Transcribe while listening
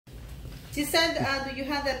She said, do you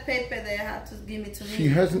have that paper that you have to give me to me? She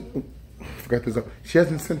hasn't, I forgot this up. She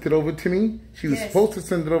hasn't sent it over to me. She was supposed to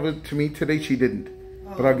send it over to me today. She didn't.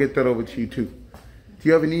 But I'll get that over to you too. Do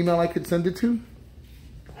you have an email I could send it to?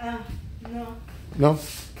 No. No?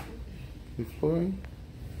 The flooring.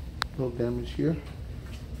 No damage here.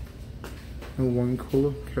 No wine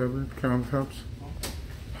cooler, cabinet, countertops.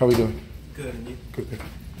 How we doing? Good, and you? Good. This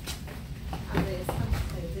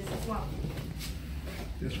is one.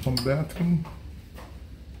 This one bathroom.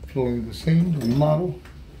 Flooring the same, remodel.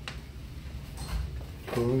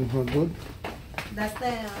 Flooring hardwood. That's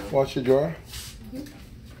the... Washer dryer.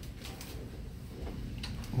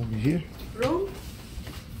 Over here. Room?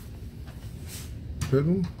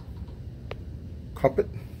 Bedroom. Carpet.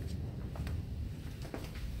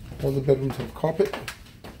 All the bedrooms have carpet.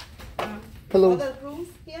 Hello. Other rooms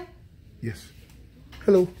here? Yes.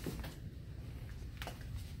 Hello.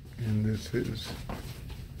 And this is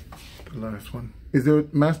the last one. Is there a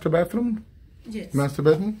master bathroom? Yes. Master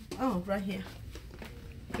bedroom? Oh, right here.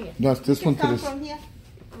 Here. That's this one to this. From here.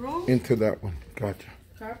 Room? Into that one. Gotcha.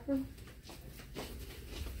 Carpet.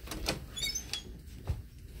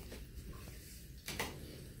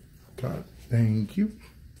 Got it. Thank you.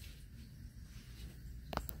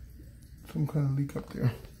 Some kind of leak up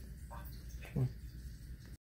there.